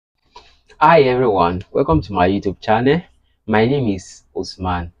Hi everyone, welcome to my YouTube channel. My name is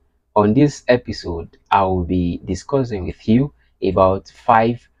Usman. On this episode, I will be discussing with you about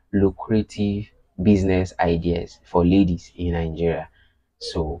 5 lucrative business ideas for ladies in Nigeria.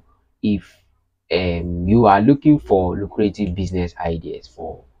 So, if you are looking for lucrative business ideas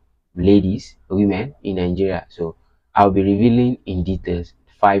for ladies, women in Nigeria, so I'll be revealing in details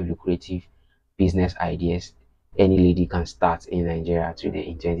 5 lucrative business ideas any lady can start in Nigeria today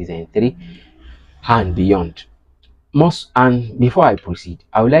in 2023 and beyond. Most and before I proceed,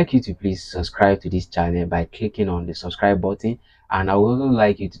 I would like you to please subscribe to this channel by clicking on the subscribe button, and I would also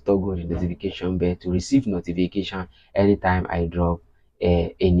like you to toggle the notification bell to receive notification anytime I drop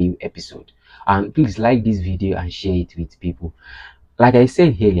a new episode. And please like this video and share it with people. Like I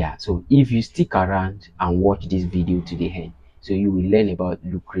said earlier, so if you stick around and watch this video to the end, so you will learn about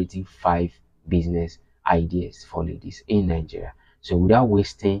lucrative 5 business ideas for ladies in Nigeria. So without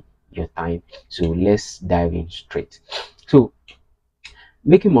wasting your time, so let's dive in straight. So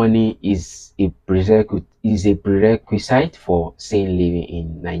making money is a prerequisite for sane living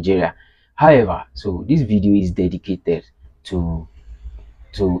in Nigeria. However, so this video is dedicated to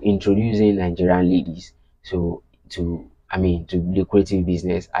introducing Nigerian ladies so to lucrative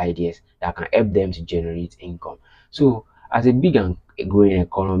business ideas that can help them to generate income. So as a big and growing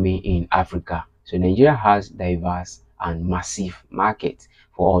economy in Africa, so Nigeria has diverse and massive market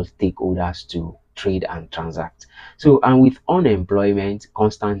for all stakeholders to trade and transact. So and with unemployment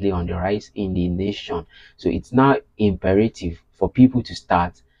constantly on the rise in the nation, so it's now imperative for people to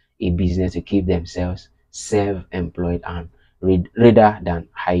start a business to keep themselves self-employed and rather than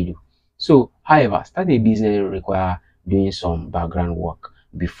idle. So, however, starting a business require doing some background work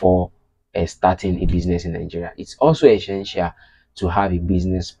before starting a business in Nigeria. It's also essential to have a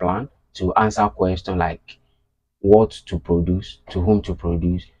business plan to answer questions like what to produce, to whom to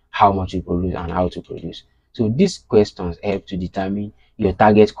produce, how much to produce, and how to produce. So these questions help to determine your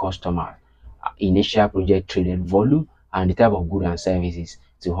target customer, initial project traded volume, and the type of goods and services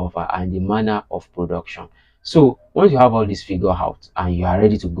to offer, and the manner of production. So once you have all this figured out and you are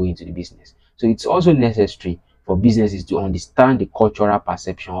ready to go into the business, so it's also necessary for businesses to understand the cultural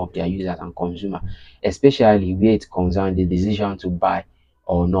perception of their users and consumers, especially where it concerns the decision to buy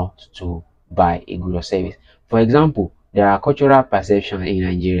or not to buy a good or service. For example, there are cultural perceptions in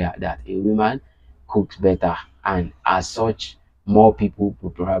Nigeria that a woman cooks better, and as such, more people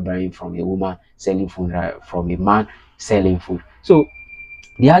prefer buying from a woman selling food from a man selling food. So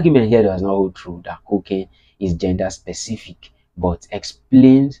the argument here does not hold true that cooking is gender specific, but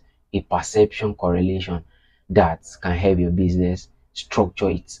explains a perception correlation that can help your business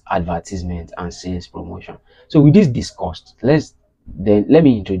structure its advertisement and sales promotion. So with this discussed, let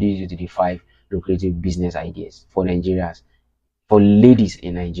me introduce you to the 5 lucrative business ideas for Nigerians, for ladies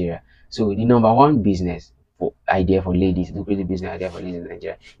in Nigeria. So the number one business for idea for ladies, lucrative business idea for ladies in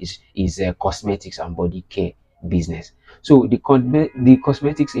Nigeria is cosmetics and body care business. So the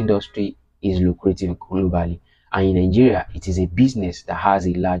cosmetics industry is lucrative globally, and in Nigeria, it is a business that has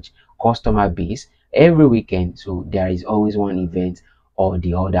a large customer base every weekend. So there is always one event or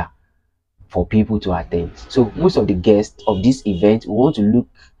the other for people to attend. So most of the guests of this event want to look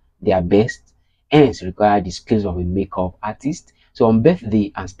their best, hence require the skills of a makeup artist. So on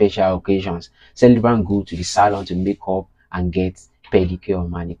birthday and special occasions, celebrants go to the salon to make up and get pedicure or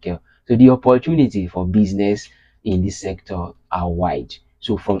manicure. So the opportunity for business in this sector are wide.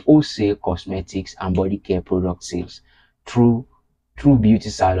 So from wholesale cosmetics and body care product sales through beauty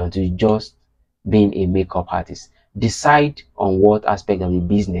salon to just being a makeup artist. Decide on what aspect of the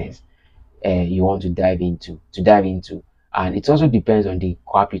business you want to dive into, and it also depends on the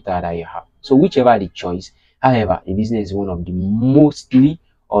capital that you have. So whichever the choice, however, the business is one of the mostly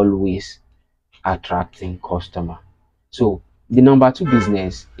always attracting customer. So the number two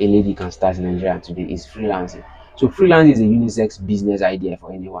business a lady can start in Nigeria today is freelancing. So freelance is a unisex business idea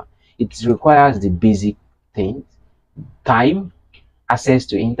for anyone. It requires the basic things: time, access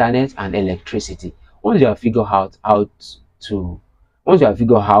to internet, and electricity. Once you have figured out how to once you have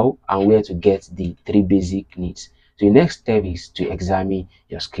figured how and where to get the 3 basic needs, so the next step is to examine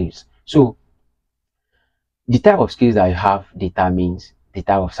your skills. So the type of skills that you have determines the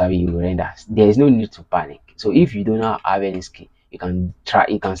type of service you will render. There is no need to panic. So if you do not have any skill, you can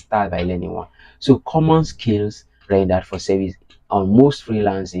start by learning one. So common skills rendered for service on most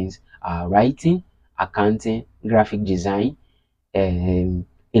freelancings are writing, accounting, graphic design,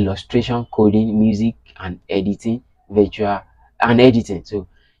 illustration, coding, music, and editing, virtual and editing. So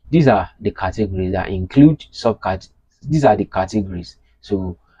these are the categories that include subcat. These are the categories.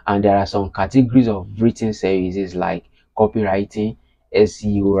 So and there are some categories of written services like copywriting,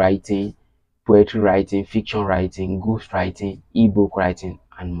 SEO writing, poetry writing, fiction writing, ghost writing, ebook writing,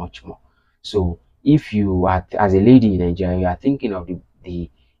 and much more. So if you are, as a lady in Nigeria, you are thinking of the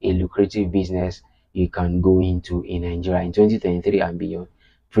a lucrative business you can go into in Nigeria in 2023 and beyond,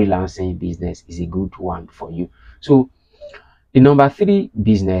 freelancing business is a good one for you. So the number three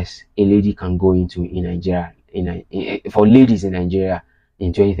business a lady can go into in Nigeria, for ladies in Nigeria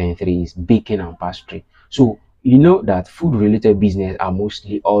in 2023 is baking and pastry. So you know that food related business are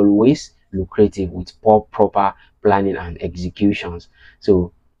mostly always lucrative with proper planning and executions.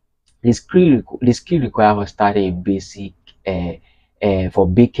 So the skill required for starting a basic uh, for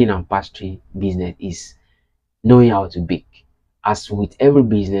baking and pastry business is knowing how to bake. As with every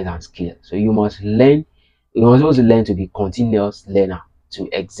business and skill, so you must also learn to be continuous learner to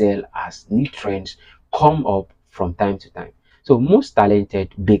excel as new trends come up from time to time. So most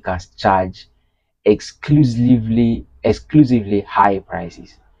talented bakers charge exclusively high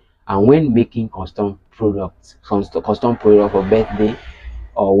prices, and when making custom product for birthday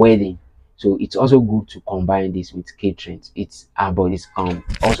or wedding. So it's also good to combine this with catering. But it can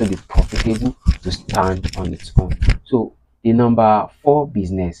also be profitable to stand on its own. So the number four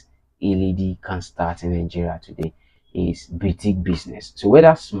business a lady can start in Nigeria today is boutique business. So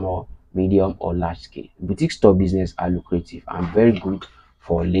whether small, medium, or large scale, boutique store business are lucrative and very good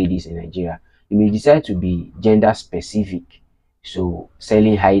for ladies in Nigeria. You may decide to be gender specific, so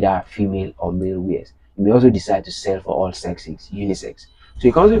selling either female or male wears. You may also decide to sell for all sexes, unisex. So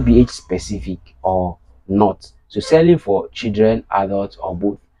it can also be age specific or not. So selling for children, adults, or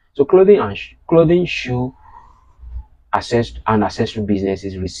both. So clothing, shoe, and accessory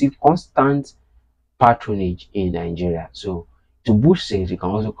businesses receive constant patronage in Nigeria. So to boost sales, you can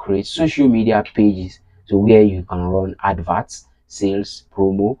also create social media pages, so where you can run adverts, sales,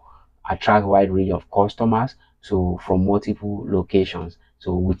 promo, attract wide range of customers, so from multiple locations.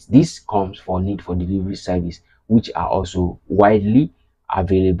 So with this comes for need for delivery service, which are also widely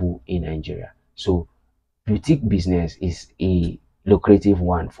available in Nigeria. So boutique business is a lucrative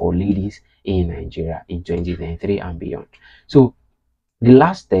one for ladies in Nigeria in 2023 and beyond. So the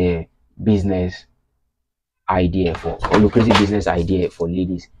last business idea for or lucrative business idea for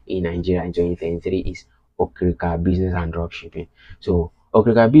ladies in Nigeria in 2023 is Okrika business and drop shipping. So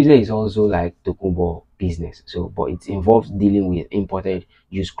Okrika business is also like Tokumbo business. So but it involves dealing with imported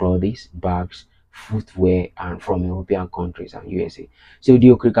used clothes, bags, footwear and from European countries and USA. So the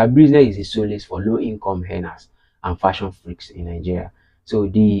Okrika business is a solace for low income earners and fashion freaks in Nigeria. So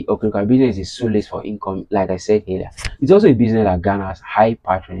the Okrika business is solace for income, like I said earlier. It's also a business that garners high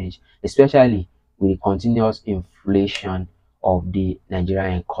patronage, especially with the continuous inflation of the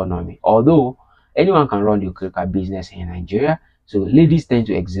Nigerian economy. Although anyone can run the Okrika business in Nigeria, so ladies tend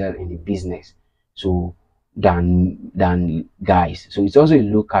to excel in the business so than guys. So it's also a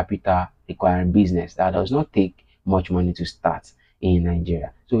low capital requiring business that does not take much money to start in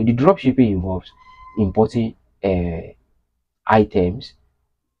Nigeria. So the drop shipping involves importing items,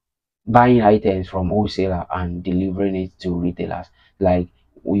 buying items from wholesaler and delivering it to retailers. Like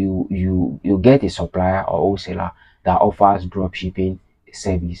you get a supplier or wholesaler that offers drop shipping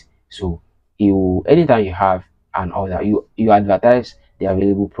service. So you anytime you have an order, you advertise the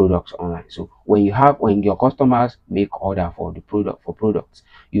available products online. So when your customers make order for the products,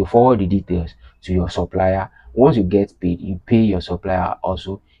 you forward the details to your supplier. Once you get paid, you pay your supplier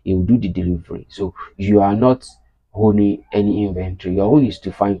also, he will do the delivery. So you are not owning any inventory. Your own is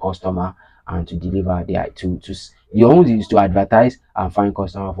to find customer and to deliver your own is to advertise and find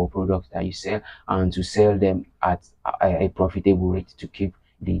customer for products that you sell and to sell them at a profitable rate to keep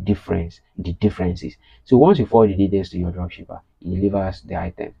the differences. So once you forward the details to your dropshipper, he delivers the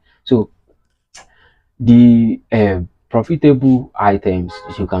item. So the profitable items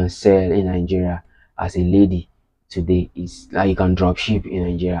you can sell in Nigeria as a lady today is like you can drop ship in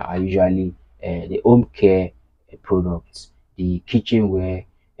Nigeria are usually the home care products, the kitchenware,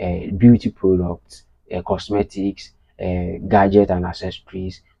 beauty products, cosmetics, gadget and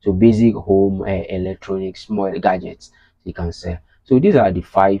accessories. So basic home electronics, small gadgets you can sell. So these are the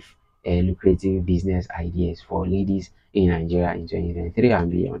five lucrative business ideas for ladies in Nigeria in 2023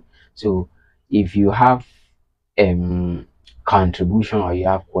 and beyond. So if you have um contribution or you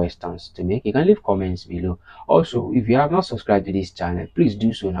have questions to make, you can leave comments below. Also, if you have not subscribed to this channel, please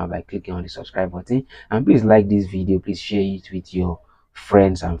do so now by clicking on the subscribe button, and please like this video, please share it with your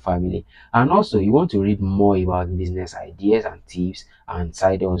friends and family. And also, you want to read more about business ideas and tips and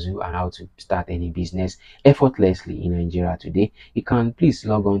side hustle and how to start any business effortlessly in Nigeria today, you can please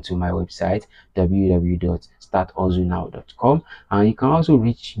log on to my website www.starthustlenow.com, and you can also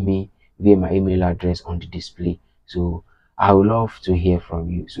reach me via my email address on the display. So I would love to hear from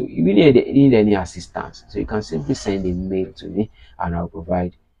you. So if you need any assistance, so you can simply send a mail to me and I'll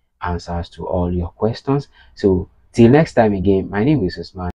provide answers to all your questions. So till next time again, my name is Usman.